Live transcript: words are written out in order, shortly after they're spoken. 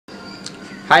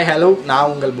Hi, hello. நான்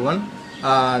உங்கள் புவன்.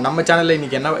 நம்ம சேனல்ல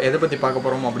இன்னைக்கு எதை பத்தி பார்க்க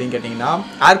போறோம் அப்படினு கேட்டிங்கனா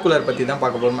ஏர் கூலர் பத்தி தான்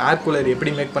பார்க்க போறோம். ஏர் கூலர்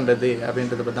எப்படி மேக் பண்றது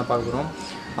அப்படின்றத பத்தி தான் பார்க்க போறோம்.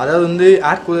 அதாவது வந்து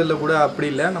ஏர் கூலர்ல கூட அப்படி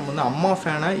இல்ல, நம்ம வந்து அம்மா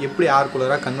ஃபேனை எப்படி ஏர்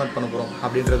கூலரா கன்வர்ட் பண்ண போறோம்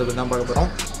அப்படின்றத பத்தி தான் பார்க்க போறோம்.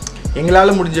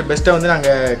 எங்களால முடிஞ்ச பெஸ்ட்டை வந்து நாங்க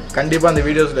கண்டிப்பா இந்த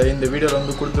வீடியோல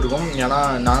வந்து கொடுத்துருக்கோம். ஏன்னா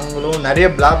நாங்களும் நிறைய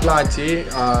பிளாக்லாம் ஆச்சு.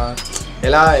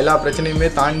 எல்லா பிரச்சனையுமே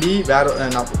தாண்டி வேற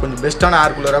கொஞ்சம் பெஸ்ட்டான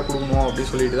ஏர் கூலராக கொடுக்கணும்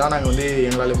அப்படின்னு சொல்லிட்டு தான் நாங்கள் வந்து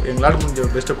எங்களால்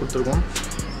முடிஞ்ச பெஸ்ட்டை கொடுத்துருக்கோம்.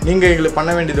 நீங்கள் எங்களுக்கு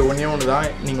பண்ண வேண்டியது ஒன்று தான்.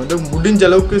 நீங்கள் வந்து முடிஞ்ச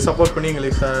அளவுக்கு சப்போர்ட் பண்ணி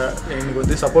எங்களுக்கு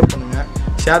வந்து சப்போர்ட் பண்ணுங்கள்,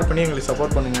 ஷேர் பண்ணி எங்களுக்கு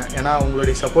சப்போர்ட் பண்ணுங்கள். ஏன்னா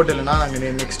உங்களுடைய சப்போர்ட் இல்லைன்னா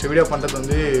நாங்கள் நெக்ஸ்ட் வீடியோ பண்ணுறது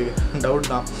வந்து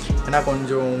டவுட் தான். ஏன்னா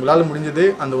கொஞ்சம் உங்களால் முடிஞ்சது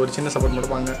அந்த ஒரு சின்ன சப்போர்ட்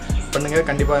மட்டும் பண்ணுங்கள்.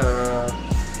 கண்டிப்பாக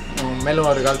மேலும்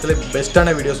ஒரு காலத்தில்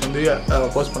பெஸ்ட்டான வீடியோஸ் வந்து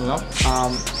போஸ்ட் பண்ணலாம்.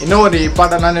 இன்னும் ஒரு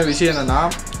இம்பார்ட்டண்டான விஷயம் என்னென்னா,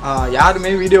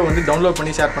 யாருமே வீடியோ வந்து டவுன்லோட்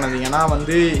பண்ணி ஷேர் பண்ணாதீங்க. ஏன்னா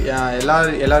வந்து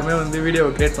எல்லாருமே வந்து வீடியோ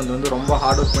க்ரியேட் பண்ணுறது வந்து ரொம்ப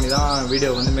ஹார்ட் ஒர்க் பண்ணி தான்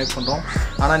வீடியோ வந்து மேக் பண்ணுறோம்.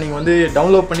 ஆனால் நீங்கள் வந்து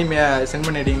டவுன்லோட் பண்ணி சென்ட்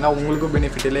பண்ணிட்டீங்கன்னா உங்களுக்கும்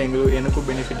பெனிஃபிட் இல்லை, எனக்கும்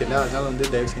பெனிஃபிட் இல்லை. அதனால்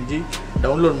வந்து தயவு செஞ்சு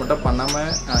டவுன்லோட் மட்டும்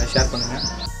பண்ணாமல் ஷேர் பண்ணுங்கள்.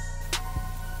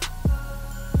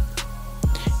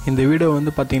 இந்த வீடியோ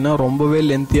வந்து பார்த்திங்கன்னா ரொம்பவே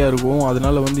லென்த்தியாக இருக்கும்.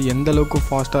 அதனால் வந்து எந்த அளவுக்கு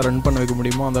ஃபாஸ்ட்டாக ரன் பண்ண வைக்க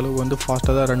முடியுமோ அந்த அளவுக்கு வந்து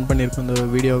ஃபாஸ்ட்டாக தான் ரன் பண்ணியிருக்கோம் இந்த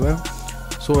வீடியோவை.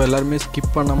 ஸோ எல்லாருமே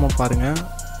ஸ்கிப் பண்ணாமல் பாருங்கள்.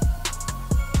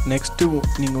 நெக்ஸ்ட்டு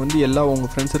நீங்கள் வந்து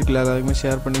உங்கள் ஃப்ரெண்ட்ஸ் சர்க்கிள் எல்லாருக்குமே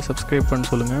ஷேர் பண்ணி சப்ஸ்கிரைப் பண்ண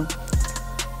சொல்லுங்கள்.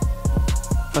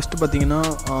 ஃபஸ்ட்டு பார்த்திங்கன்னா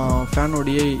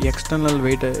ஃபேனுடைய எக்ஸ்டர்னல்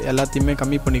வெயிட்டை எல்லாத்தையுமே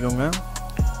கம்மி பண்ணிக்கோங்க.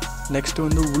 நெக்ஸ்ட்டு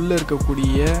வந்து உள்ளே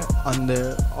இருக்கக்கூடிய அந்த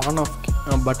ஆன் ஆஃப்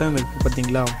பட்டன் இருக்குது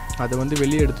பார்த்திங்களா, அதை வந்து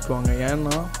வெளியே எடுத்துகிட்டு வாங்க.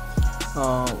 ஏன்னா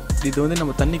இது வந்து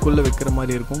நம்ம தண்ணிக்குள்ளே வைக்கிற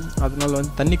மாதிரி இருக்கும். அதனால்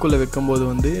வந்து தண்ணிக்குள்ளே வைக்கும்போது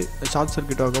வந்து ஷார்ட்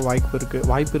சர்க்கியூட் ஆக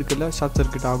வாய்ப்பு இருக்குல்ல, ஷார்ட்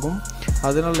சர்க்கியூட் ஆகும்.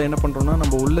 அதனால் என்ன பண்ணுறோன்னா,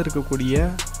 நம்ம உள்ளே இருக்கக்கூடிய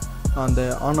அந்த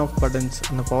ஆன் ஆஃப் பட்டன்ஸ்,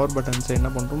 அந்த பவர் பட்டன்ஸை என்ன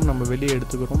பண்ணுறோம், நம்ம வெளியே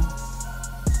எடுத்துக்கிறோம்.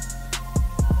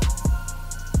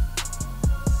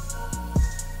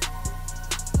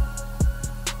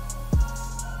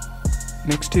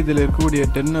 நெக்ஸ்ட் இதில் இருக்கக்கூடிய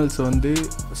டெர்மினல்ஸ் வந்து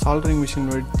சால்ட்ரிங் மிஷின்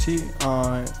வச்சு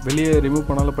வெளியே ரிமூவ்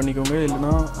பண்ணாலும் பண்ணிக்கோங்க.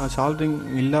 இல்லைனா சால்ட்ரிங்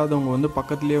இல்லாதவங்க வந்து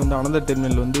பக்கத்துலேயே வந்து அனதர்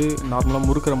டெர்மினல் வந்து நார்மலாக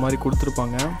முறுக்கிற மாதிரி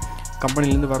கொடுத்துருப்பாங்க.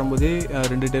 கம்பெனிலேருந்து வரும்போதே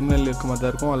 2 டெர்மினல் இருக்க மாதிரி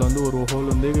தான் இருக்கும். அதில் வந்து ஒரு ஹோல்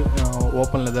வந்து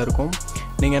ஓப்பனில் தான் இருக்கும்.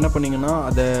 நீங்கள் என்ன பண்ணிங்கன்னா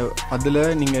அதில்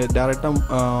நீங்கள் டேரெக்டாக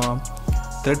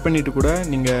த்ரெட் பண்ணிவிட்டு கூட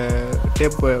நீங்கள்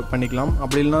டேப் பண்ணிக்கலாம்.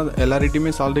 அப்படி இல்லைனா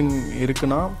எல்லார்கிட்டையுமே சால்ட்ரிங்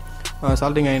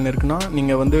அயன் இருக்குன்னா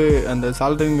நீங்கள் வந்து அந்த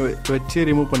சால்ட்ரிங் வச்சு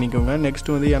ரிமூவ் பண்ணிக்கோங்க.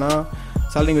 நெக்ஸ்ட்டு வந்து ஏன்னா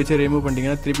சால்ட்ரிங் வச்சு ரிமூவ்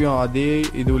பண்ணிட்டீங்கன்னா திருப்பியும் அதே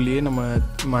இதுலேயே நம்ம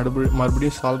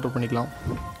மறுபடியும் சால்ட்ரு பண்ணிக்கலாம்.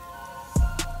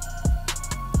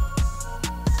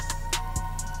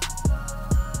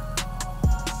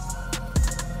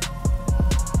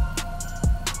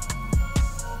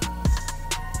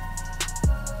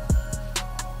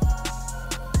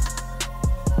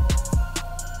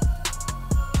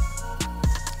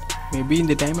 மேபி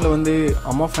இந்த டைமில் வந்து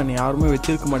அம்மா ஃபேன் யாருமே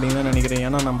வச்சுருக்க மாட்டேங்குதுன்னு நினைக்கிறேன்.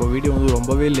 ஏன்னா நம்ம வீடியோ வந்து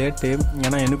ரொம்பவே லேட்டு.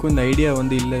 ஏன்னா எனக்கும் இந்த ஐடியா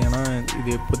வந்து இல்லை. ஏன்னா இது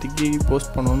இப்போதைக்கு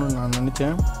போஸ்ட் பண்ணணும்னு நான்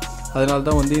நினச்சேன். அதனால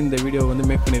தான் வந்து இந்த வீடியோ வந்து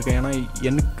மேக் பண்ணியிருக்கேன். ஏன்னா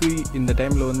எனக்கு இந்த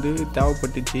டைமில் வந்து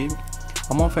தேவைப்பட்டுச்சு.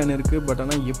 அம்மா ஃபேன் இருக்குது, பட்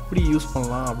ஆனால் எப்படி யூஸ்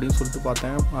பண்ணலாம் அப்படின்னு சொல்லிட்டு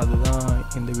பார்த்தேன். அதுதான்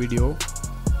இந்த வீடியோ.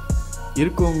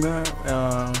 இருக்கவங்க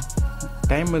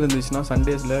டைம் இருந்துச்சுன்னா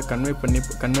சண்டேஸில்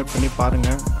கன்வெர்ட் பண்ணி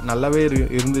பாருங்கள். நல்லாவே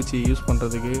இருந்துச்சு யூஸ்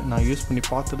பண்ணுறதுக்கு. நான் யூஸ் பண்ணி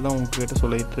பார்த்துட்டு தான் உங்கள்கிட்ட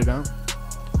சொல்லிகிட்டு இருக்கேன்.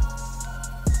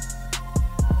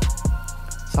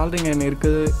 சால்ட்ரிங் அயன்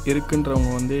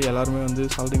இருக்குன்றவங்க வந்து எல்லாருமே வந்து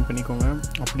சால்ட்ரிங் பண்ணிக்கோங்க.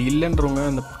 அப்படி இல்லைன்றவங்க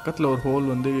அந்த பக்கத்தில் ஒரு ஹோல்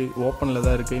வந்து ஓப்பனில்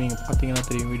தான் இருக்குது. நீங்கள் பார்த்தீங்கன்னா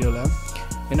தெரியும் வீடியோவில்.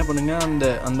 என்ன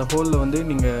பண்ணுங்கள், அந்த ஹோலில் வந்து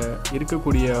நீங்கள்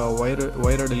இருக்கக்கூடிய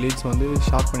ஒயரோட லீட்ஸ் வந்து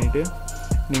ஷார்ட் பண்ணிவிட்டு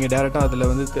நீங்கள் டேரெக்டாக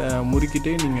அதில் வந்து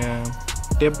முறுக்கிட்டு நீங்கள்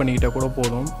டேப் பண்ணிக்கிட்டால் கூட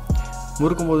போதும்.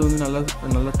 முறுக்கும்போது வந்து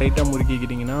நல்லா டைட்டாக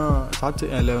முறுக்கிக்கிட்டிங்கன்னா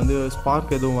அதில் வந்து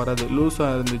ஸ்பார்க் எதுவும் வராது.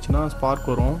 லூஸாக இருந்துச்சுன்னா ஸ்பார்க்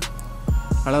வரும்.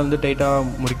 அதனால் வந்து டைட்டாக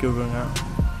முறுக்கி வைக்குங்க.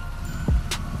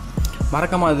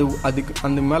 மறக்காமல் அதுக்கு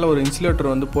அந்த மேலே ஒரு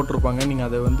இன்சுலேட்டர் வந்து போட்டிருப்பாங்க. நீங்கள்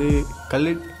அதை வந்து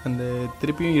அந்த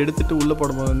திருப்பியும் எடுத்துகிட்டு உள்ளே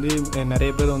போடும்போது வந்து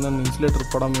நிறைய பேர் வந்து அந்த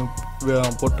இன்சுலேட்டர்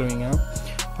போடாமல் போட்டுருவீங்க.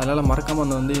 அதனால் மறக்காமல்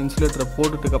அந்த வந்து இன்சுலேட்டரை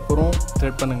போட்டுட்டுக்கப்புறம்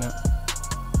த்ரெட் பண்ணுங்கள்.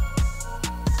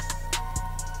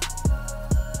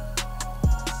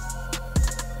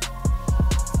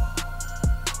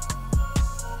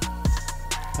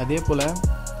 அதே போல்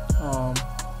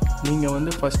நீங்கள்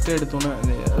வந்து ஃபஸ்ட்டு எடுத்தோன்னே,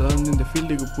 அதாவது வந்து இந்த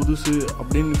ஃபீல்டுக்கு புதுசு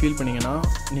அப்படின்னு ஃபீல் பண்ணிங்கன்னா,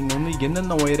 நீங்கள் வந்து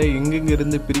எந்தெந்த ஒயரை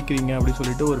எங்கெங்கேருந்து பிரிக்கிறீங்க அப்படின்னு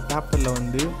சொல்லிட்டு ஒரு பேப்பரில்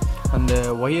வந்து அந்த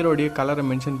ஒயரோடைய கலரை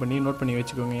மென்ஷன் பண்ணி நோட் பண்ணி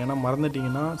வச்சுக்கோங்க. ஏன்னா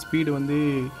மறந்துட்டிங்கன்னா ஸ்பீடு வந்து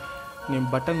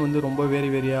பட்டன் வந்து ரொம்ப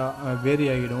வேரி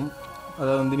ஆகிடும்.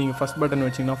 அதாவது வந்து நீங்கள் ஃபஸ்ட் பட்டன்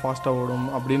வச்சிங்கன்னா ஃபாஸ்ட்டாக ஓடும்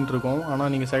அப்படின்ட்டு இருக்கும்.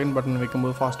 ஆனால் நீங்கள் செகண்ட் பட்டன்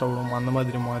வைக்கும்போது ஃபாஸ்ட்டாக ஓடும், அந்த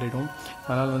மாதிரி மாறிடும்.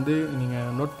 அதனால் வந்து நீங்கள்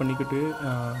நோட் பண்ணிக்கிட்டு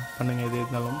பண்ணுங்கள் எது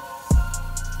இருந்தாலும்.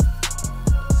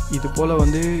 இது போல்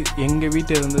வந்து எங்கள்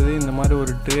வீட்டில் இருந்தது இந்த மாதிரி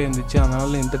ஒரு ட்ரே இருந்துச்சு.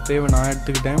 அதனால் இந்த ட்ரேவை நான்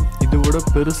எடுத்துக்கிட்டேன். இது விட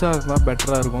பெருசாக இருந்தால்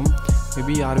பெட்டராக இருக்கும்.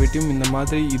 மேபி யார் வீட்டையும் இந்த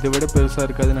மாதிரி இதை விட பெருசாக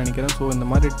இருக்காதுன்னு நினைக்கிறேன். ஸோ இந்த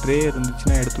மாதிரி ட்ரே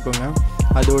இருந்துச்சுன்னா எடுத்துக்கோங்க.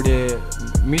 அதோடைய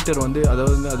மீட்டர் வந்து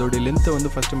அதாவது அதோடைய லென்த்தை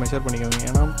வந்து ஃபஸ்ட்டு மெஷர் பண்ணிக்கோங்க.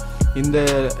 ஏன்னா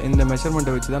இந்த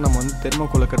மெஷர்மெண்ட்டை வச்சு தான் நம்ம வந்து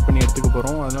தெர்மோகோலை கட் பண்ணி எடுத்துக்க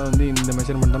போகிறோம். அதனால் வந்து இந்த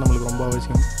மெஷர்மெண்ட் தான் நம்மளுக்கு ரொம்ப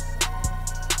அவசியம்.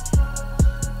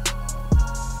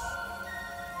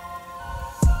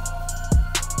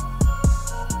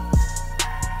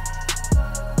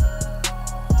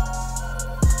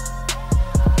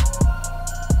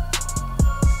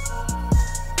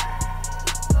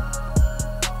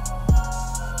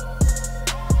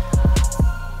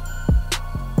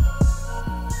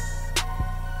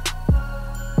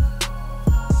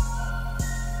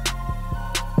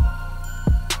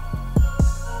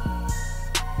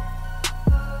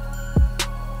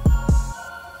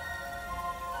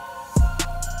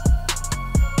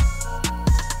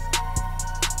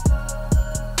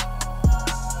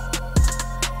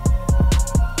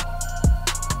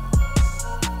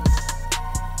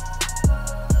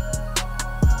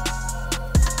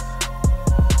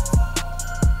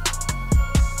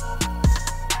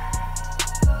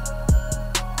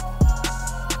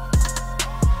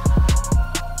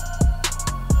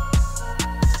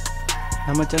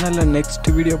 நம்ம சேனலில் நெக்ஸ்ட்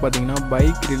வீடியோ பார்த்திங்கன்னா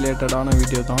பைக் ரிலேட்டடான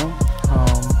வீடியோ தான்.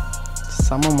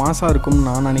 செம்ம மாசாக இருக்கும்னு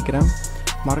நான் நினைக்கிறேன்.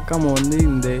 மறக்காமல் வந்து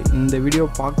இந்த வீடியோ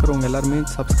பார்க்குறவங்க எல்லாருமே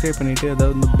சப்ஸ்கிரைப் பண்ணிவிட்டு,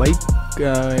 அதாவது இந்த பைக்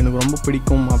எனக்கு ரொம்ப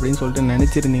பிடிக்கும் அப்படின்னு சொல்லிட்டு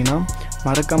நினச்சிருந்தீங்கன்னா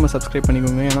மறக்காமல் சப்ஸ்கிரைப்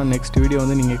பண்ணிக்கோங்க. ஏன்னா நெக்ஸ்ட் வீடியோ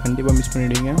வந்து நீங்கள் கண்டிப்பாக மிஸ்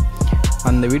பண்ணிவிடுவீங்க.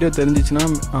 அந்த வீடியோ தெரிஞ்சிச்சுன்னா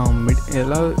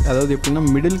அதாவது எப்படின்னா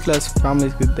மிடில் கிளாஸ்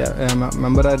ஃபேமிலிஸ்க்கு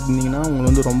மெம்பராக இருந்தீங்கன்னா உங்களுக்கு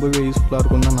வந்து ரொம்பவே யூஸ்ஃபுல்லாக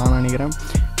இருக்கும்னு தான் நான் நினைக்கிறேன்.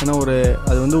 ஏன்னா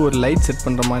அது வந்து ஒரு லைட் செட்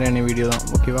பண்ணுற மாதிரியான வீடியோ தான்.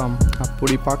 ஓகேவா?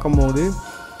 அப்படி பார்க்கும்போது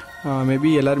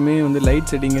மேபி எல்லாருமே வந்து லைட்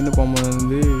செட்டிங்குன்னு போகும்போது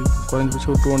வந்து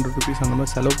குறைஞ்சபட்சம் 200 ருபீஸ் அந்த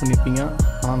மாதிரி செலவு பண்ணியிருப்பீங்க.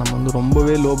 ஆனால் நம்ம வந்து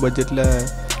ரொம்பவே லோ பட்ஜெட்டில்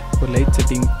ஒரு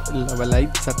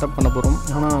லைட் செட்டப் பண்ண போகிறோம்.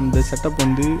 ஆனால் அந்த செட்டப்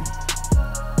வந்து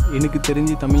எனக்கு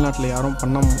தெரிஞ்சு தமிழ்நாட்டில் யாரும்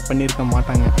பண்ணியிருக்க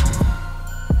மாட்டாங்க.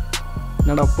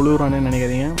 என்னடா புழுவுறானே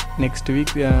நினைக்காதீங்க. நெக்ஸ்ட்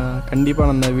வீக் கண்டிப்பாக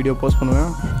நான் அந்த வீடியோ போஸ்ட்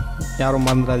பண்ணுவேன், யாரும்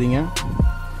மறந்துடாதீங்க.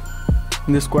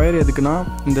 இந்த ஸ்கொயர் எதுக்குன்னா,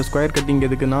 இந்த ஸ்கொயர் கட்டிங்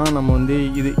எதுக்குன்னா, நம்ம வந்து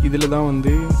இதில் தான்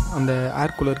வந்து அந்த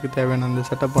ஏர் கூலருக்கு தேவையான அந்த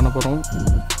செட்டப் பண்ண போகிறோம்.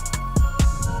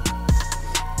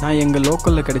 நான் எங்கள்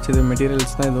லோக்கலில் கிடைச்சது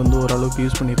மெட்டீரியல்ஸ் தான் இது வந்து ஓரளவுக்கு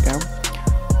யூஸ் பண்ணியிருக்கேன்.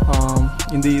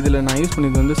 இதில் நான் யூஸ்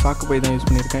பண்ணியது வந்து சாக்கு பை தான் யூஸ்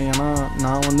பண்ணியிருக்கேன். ஏன்னா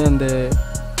நான் வந்து அந்த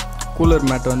கூலர்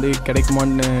மேட் வந்து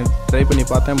கிடைக்குமான்னு ட்ரை பண்ணி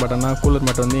பார்த்தேன். பட் ஆனால் கூலர்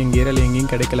மேட் வந்து எங்கள் ஏரியாவில்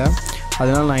எங்கேயும் கிடைக்கல.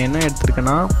 அதனால் நான் என்ன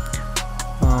எடுத்துருக்கேன்னா,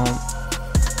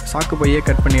 சாக்கு பையே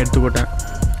கட் பண்ணி எடுத்துக்கிட்டேன்.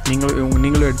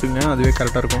 நீங்களும் எடுத்துங்க, அதுவே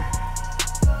கரெக்டாக இருக்கும்.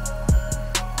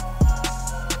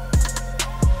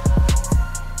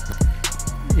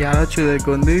 யாராச்சும்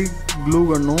இதுக்கு வந்து க்ளூ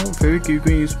கன்னும்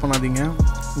ஃபெவிக்விக்கும் யூஸ் பண்ணாதீங்க.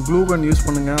 க்ளூ கன் யூஸ்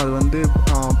பண்ணுங்கள். அது வந்து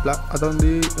அதை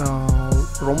வந்து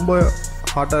ரொம்ப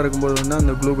ஹாட்டாக இருக்கும்போது வந்து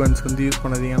அந்த க்ளூ கன்ஸ் வந்து யூஸ்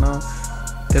பண்ணாதீங்க. ஏன்னா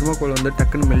தெர்மோகோல் வந்து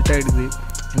டக்குன்னு மெல்ட் ஆகிடுது.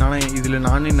 ஏன்னா இதில்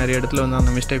நானே நிறைய இடத்துல வந்து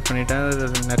அந்த மிஸ்டேக் பண்ணிவிட்டேன்.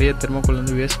 நிறைய தெர்மோகோல்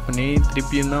வந்து வேஸ்ட் பண்ணி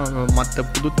திருப்பியும் தான் மற்ற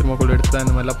புது தெர்மோகோல் எடுத்து தான்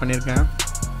இந்த மாதிரிலாம் பண்ணியிருக்கேன்.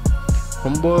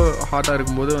 ரொம்ப ஹாட்டாக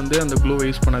இருக்கும்போது வந்து அந்த க்ளூவை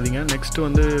யூஸ் பண்ணாதீங்க. நெக்ஸ்ட்டு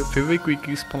வந்து ஃபெவிக்விக்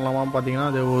யூஸ் பண்ணலாமா பார்த்தீங்கன்னா,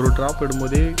 அது ஒரு ட்ராப்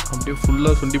இடும்போதே அப்படியே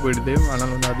ஃபுல்லாக சுண்டி போயிடுது.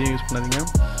 அதனால் வந்து அதையும் யூஸ் பண்ணாதீங்க.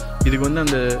 இதுக்கு வந்து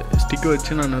அந்த ஸ்டிக்கை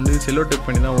வச்சு நான் வந்து செல்லோ டேப்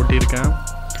பண்ணி தான் ஒட்டியிருக்கேன்.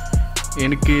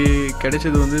 எனக்கு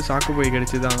கிடைச்சது வந்து சாக்கு பை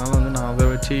கிடைச்சிது. அதனால் வந்து நான் அதை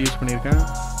வச்சு யூஸ் பண்ணியிருக்கேன்.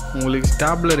 உங்களுக்கு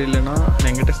ஸ்டாப்லர் இல்லைன்னா,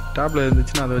 என்கிட்ட ஸ்டாப்லர்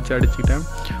இருந்துச்சுன்னா அதை வச்சு அடிச்சுக்கிட்டேன்.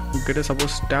 உங்கள்கிட்ட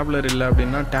சப்போஸ் ஸ்டாப்லர் இல்லை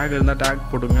அப்படின்னா டேக் இருந்தால் டேக்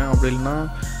போட்டுங்க. அப்படி இல்லைன்னா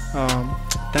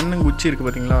தென்னங்குச்சி இருக்குது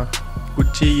பார்த்தீங்களா,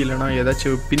 குச்சி இல்லைனா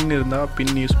ஏதாச்சும் பின் இருந்தால்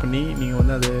பின் யூஸ் பண்ணி நீங்கள்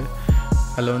வந்து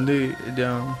அதில் வந்து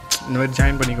இந்த மாதிரி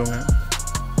ஜாயின் பண்ணிக்கோங்க.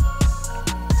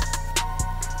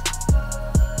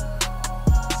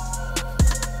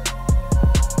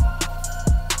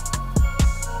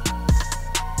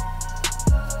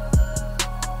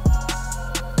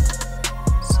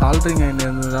 சால்ட்ரிங் அயன்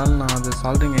இருந்ததால் நான் அதை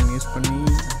சால்ட்ரிங் அயன் யூஸ் பண்ணி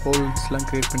ஹோல்ஸ்லாம்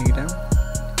க்ரியேட் பண்ணிக்கிட்டேன்.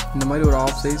 இந்த மாதிரி ஒரு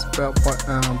of size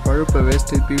பழுப்பை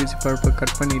wastage PVC பழுப்பை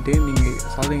cut பண்ணிவிட்டு நீங்கள்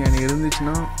சால்ட்ரிங் அயன்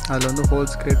இருந்துச்சுன்னா அதில் வந்து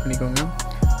ஹோல்ஸ் க்ரியேட் பண்ணிக்கோங்க.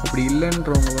 அப்படி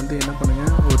இல்லைன்றவங்க வந்து என்ன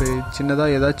பண்ணுங்கள், ஒரு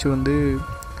சின்னதாக ஏதாச்சும் வந்து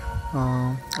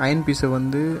அயன் பீஸை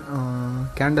வந்து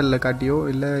கேண்டலில் காட்டியோ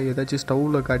இல்லை ஏதாச்சும்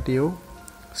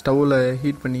ஸ்டவ்வில்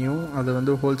ஹீட் பண்ணியோ அதை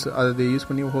வந்து அதை யூஸ்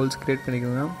பண்ணி ஹோல்ஸ் க்ரியேட்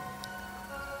பண்ணிக்கோங்க.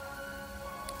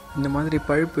 இந்த மாதிரி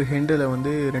பழுப்பு ஹெண்டில்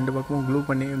வந்து 2 பக்கமும்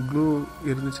க்ளூ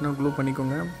இருந்துச்சுன்னா க்ளூ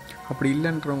பண்ணிக்கோங்க. அப்படி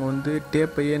இல்லைன்றவங்க வந்து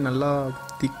டேப்பையே நல்லா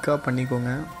திக்காக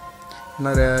பண்ணிக்கோங்க.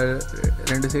 ஏன்னா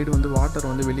 2 சைடு வந்து வாட்டர்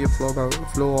வந்து வெளியே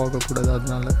ஃப்ளோ ஆகக்கூடாது.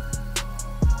 அதனால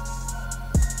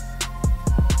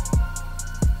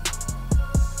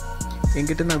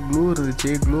என்கிட்ட நான் க்ளூ இருந்துச்சு.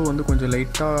 க்ளூ வந்து கொஞ்சம்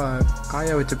லைட்டாக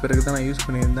காய வச்ச பிறகு தான் நான் யூஸ்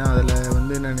பண்ணியிருந்தேன். அதில்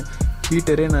வந்து நான்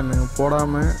ஹீட்டரே நான்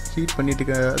போடாமல் ஹீட்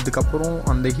பண்ணிட்டு அதுக்கப்புறம்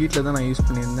அந்த ஹீட்டில் தான் நான் யூஸ்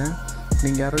பண்ணியிருந்தேன்.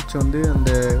 நீங்கள் யாராச்சும் வந்து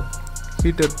அந்த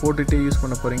ஹீட்டர் போட்டுகிட்டே யூஸ்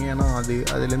பண்ண போகிறீங்க. ஏன்னா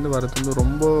அதுலேருந்து வரது வந்து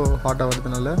ரொம்ப ஹாட்டாக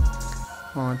வரதுனால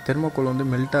தெர்மோகோல் வந்து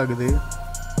மெல்ட் ஆகுது.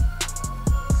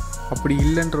 அப்படி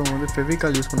இல்லைன்றவங்க வந்து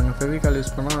ஃபெவிகால் யூஸ் பண்ணுங்கள். ஃபெவிகால்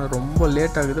யூஸ் பண்ணால் ரொம்ப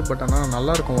லேட் ஆகுது, பட் ஆனால்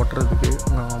நல்லாயிருக்கும் ஒட்டுறதுக்கு,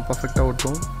 பர்ஃபெக்டாக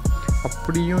ஒட்டும்.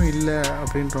 அப்படியும் இல்லை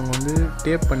அப்படின்றவங்க வந்து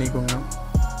டேப் பண்ணிக்கோங்க.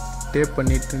 டேப்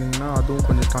பண்ணிட்டுங்கன்னா அதுவும்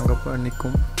கொஞ்சம் ஸ்ட்ராங்காக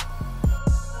நிற்கும்.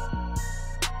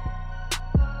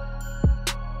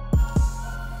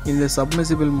 இந்த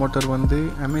சப்மெர்சிபிள் மோட்டர் வந்து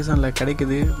அமேசானில்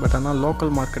கிடைக்குது. பட் ஆனால்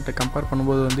லோக்கல் மார்க்கெட்டை கம்பேர்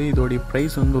பண்ணும்போது வந்து இதோடைய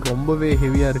ப்ரைஸ் வந்து ரொம்பவே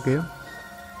ஹெவியாக இருக்குது.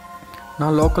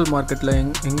 நான் லோக்கல் மார்க்கெட்டில்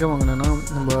எங்கே வாங்கினேன்னா,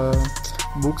 நம்ம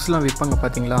புக்ஸ்லாம் விற்பாங்க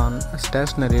பார்த்தீங்களா,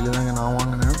 ஸ்டேஷ்னரியில் தாங்க நான்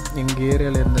வாங்கினேன். எங்கள்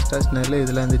ஏரியாவில் இருந்த ஸ்டேஷ்னரியில்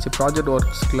இதில் இருந்துச்சு. ப்ராஜெக்ட்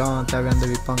ஒர்க்ஸ்க்கெலாம் தேவையானது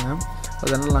விற்பாங்க.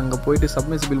 அதனால் அங்கே போய்ட்டு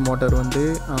சப்மெர்சிபிள் மோட்டர் வந்து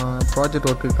ப்ராஜெக்ட்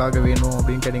ஒர்க்குக்காக வேணும்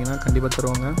அப்படின்னு கேட்டிங்கன்னா கண்டிப்பாக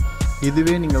தருவாங்க.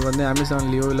 இதுவே நீங்கள் வந்து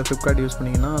அமேசான்லேயோ இல்லை ஃப்ளிப்கார்ட் யூஸ்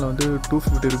பண்ணிங்கன்னா அதில் வந்து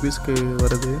 250 ருபீஸ்க்கு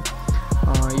வருது.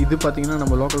 இது பார்த்திங்கன்னா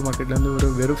நம்ம லோக்கல் மார்க்கெட்லேருந்து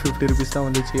வெறும் 50 ருபீஸ் தான்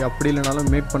வந்துச்சு. அப்படி இல்லைனாலும்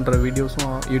மேக் பண்ணுற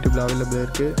வீடியோஸும் யூடியூப்பில் அவைலபிளாக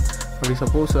இருக்குது. அப்படி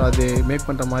சப்போஸ் அது மேக்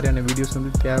பண்ணுற மாதிரியான வீடியோஸ்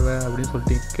வந்து தேவை அப்படின்னு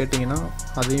சொல்லிட்டு கேட்டிங்கன்னா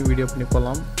அதையும் வீடியோ பண்ணி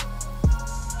போடலாம்.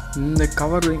 இந்த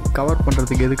கவர்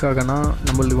பண்ணுறதுக்கு எதுக்காகனா,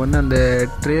 நம்மளுக்கு வந்து அந்த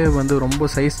ட்ரே வந்து ரொம்ப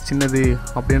சைஸ் சின்னது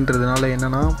அப்படின்றதுனால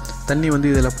என்னென்னா தண்ணி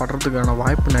வந்து இதில் படுறதுக்கான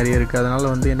வாய்ப்பு நிறைய இருக்குது.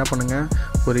 அதனால் வந்து என்ன பண்ணுங்கள்,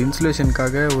 ஒரு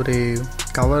இன்சுலேஷனுக்காக ஒரு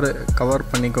கவர்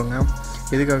பண்ணிக்கோங்க.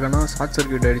 எதுக்காகனா ஷார்ட்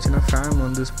சர்க்யூட் ஆகிடுச்சுன்னா ஃபேன்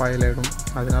வந்து ஸ்பாயில் ஆகிடும்.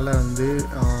 அதனால் வந்து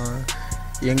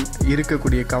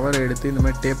இருக்கக்கூடிய கவரை எடுத்து இந்த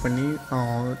மாதிரி டேப் பண்ணி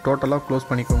டோட்டலாக க்ளோஸ்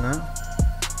பண்ணிக்கோங்க.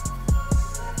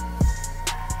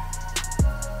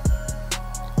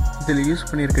 இதில் யூஸ்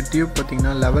பண்ணியிருக்க டியூப்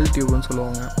பார்த்திங்கன்னா லெவல் டியூப்னு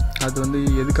சொல்லுவாங்க. அது வந்து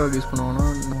எதுக்காக யூஸ் பண்ணுவாங்கன்னா,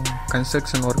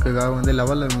 கன்ஸ்ட்ரக்ஷன் ஒர்க்குக்காக வந்து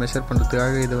லெவலில் மெஷர்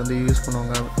பண்ணுறதுக்காக இதை வந்து யூஸ்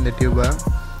பண்ணுவாங்க இந்த டியூப்பை.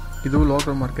 இதுவும்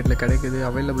லோக்கல் மார்க்கெட்டில் கிடைக்கிது.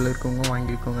 அவைலபிள் இருக்கவங்க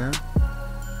வாங்கிக்கோங்க.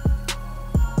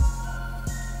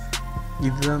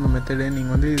 இதுதான் அந்த மெத்தடு.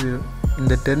 நீங்கள் வந்து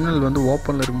இந்த டெர்மினல் வந்து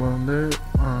ஓப்பனில் இருக்கும்போது வந்து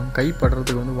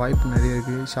கைப்படுறதுக்கு வந்து வாய்ப்பு நிறைய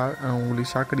இருக்குது.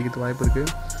 உங்களுக்கு ஷாக் அடிக்கிறதுக்கு வாய்ப்பு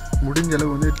இருக்குது. முடிஞ்ச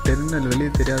அளவு வந்து டெர்மினல் வெளியே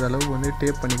தெரியாத அளவுக்கு வந்து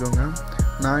டேப் பண்ணிக்கோங்க.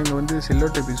 நான் இங்கே வந்து செல்லோ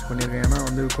டேப் யூஸ் பண்ணியிருக்கேன். ஏன்னா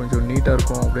வந்து கொஞ்சம் நீட்டாக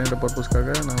இருக்கும் அப்படின்ற பர்பஸ்க்காக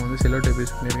நான் வந்து செல்லோ டேப்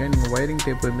யூஸ் பண்ணியிருக்கேன். நீங்கள் ஒயரிங்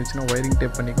டேப் இருந்துச்சுன்னா ஒயரிங்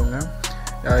டேப் பண்ணிக்கோங்க.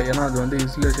 ஏன்னா அது வந்து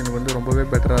இன்சுலேஷனுக்கு வந்து ரொம்பவே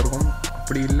பெட்டராக இருக்கும்.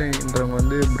 அப்படி இல்லைன்றவங்க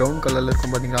வந்து ப்ரௌன் கலரில்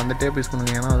இருக்கும் பார்த்தீங்களா, அந்த டேப் யூஸ்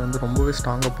பண்ணுங்கள். ஏன்னா அது வந்து ரொம்பவே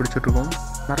ஸ்ட்ராங்காக பிடிச்சிட்ருக்கும்.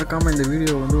 மறக்காமல் இந்த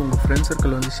வீடியோ வந்து உங்கள் ஃப்ரெண்ட்ஸ்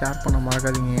சர்க்கிள் வந்து ஷேர் பண்ண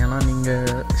மறக்காதீங்க. ஏன்னா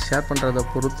நீங்கள் ஷேர் பண்ணுறத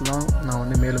பொறுத்து தான் நான்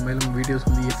வந்து மேலும் மேலும் வீடியோஸ்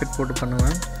வந்து எஃபெக்ட் போட்டு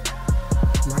பண்ணுவேன்.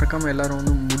 மறக்காமல் எல்லோரும்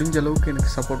வந்து முடிஞ்ச அளவுக்கு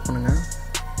எனக்கு சப்போர்ட் பண்ணுங்கள்.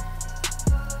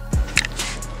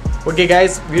 ஓகே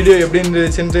கைஸ், வீடியோ எப்படி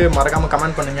இருந்துச்சுன்ட்டு மறக்காமல்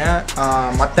கமெண்ட் பண்ணுங்கள்.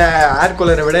 மற்ற ஏர்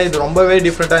கூலரை விட இது ரொம்பவே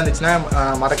டிஃப்ரெண்ட்டாக இருந்துச்சுன்னா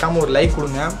மறக்காமல் ஒரு லைக்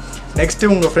கொடுங்க. நெக்ஸ்ட்டு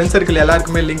உங்கள் ஃப்ரெண்ட்ஸ் சர்க்கிள்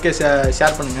எல்லாருக்குமே லிங்க்கை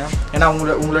ஷேர் பண்ணுங்கள். ஏன்னா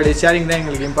உங்களுடைய ஷேரிங் தான்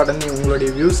எங்களுக்கு இம்பார்ட்டன்ட். உங்களுடைய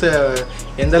வியூஸை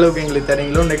எந்த அளவுக்கு எங்களுக்கு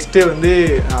தரீங்களோ நெக்ஸ்ட்டு வந்து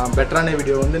பெட்டரான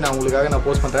வீடியோ வந்து நான் உங்களுக்காக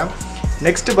போஸ்ட் பண்ணுறேன்.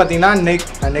 நெக்ஸ்ட்டு பார்த்தீங்கன்னா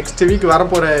நெக்ஸ்ட் வீக்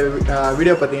வரப்போகிற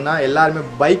வீடியோ பார்த்தீங்கன்னா எல்லாருமே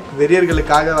பைக்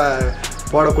வெறியர்களுக்காக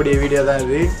போடக்கூடிய வீடியோ தான்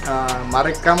இது.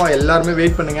 மறக்காமல் எல்லாருமே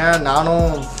வெயிட் பண்ணுங்கள். நானும்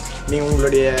நீங்கள்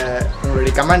உங்களுடைய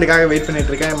கமெண்ட்டுக்காக வெயிட்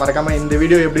பண்ணிகிட்ருக்கேன். மறக்காமல் இந்த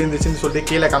வீடியோ எப்படி இருந்துச்சுன்னு சொல்லிட்டு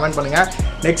கீழே கமெண்ட் பண்ணுங்கள்.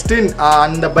 நெக்ஸ்ட்டு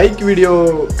அந்த பைக்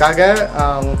வீடியோக்காக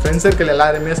உங்கள் ஃப்ரெண்ட்ஸ் சர்க்கிள்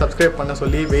எல்லாருமே சப்ஸ்கிரைப் பண்ண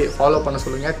சொல்லி ஃபாலோ பண்ண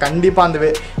சொல்லுங்கள்.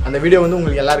 கண்டிப்பாக அந்த வீடியோ வந்து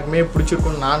உங்களுக்கு எல்லாருக்குமே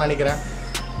பிடிச்சிருக்கும்னு நான் நினைக்கிறேன்.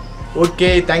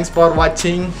 ஓகே, தேங்க்ஸ் ஃபார்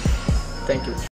வாட்சிங். தேங்க்யூ.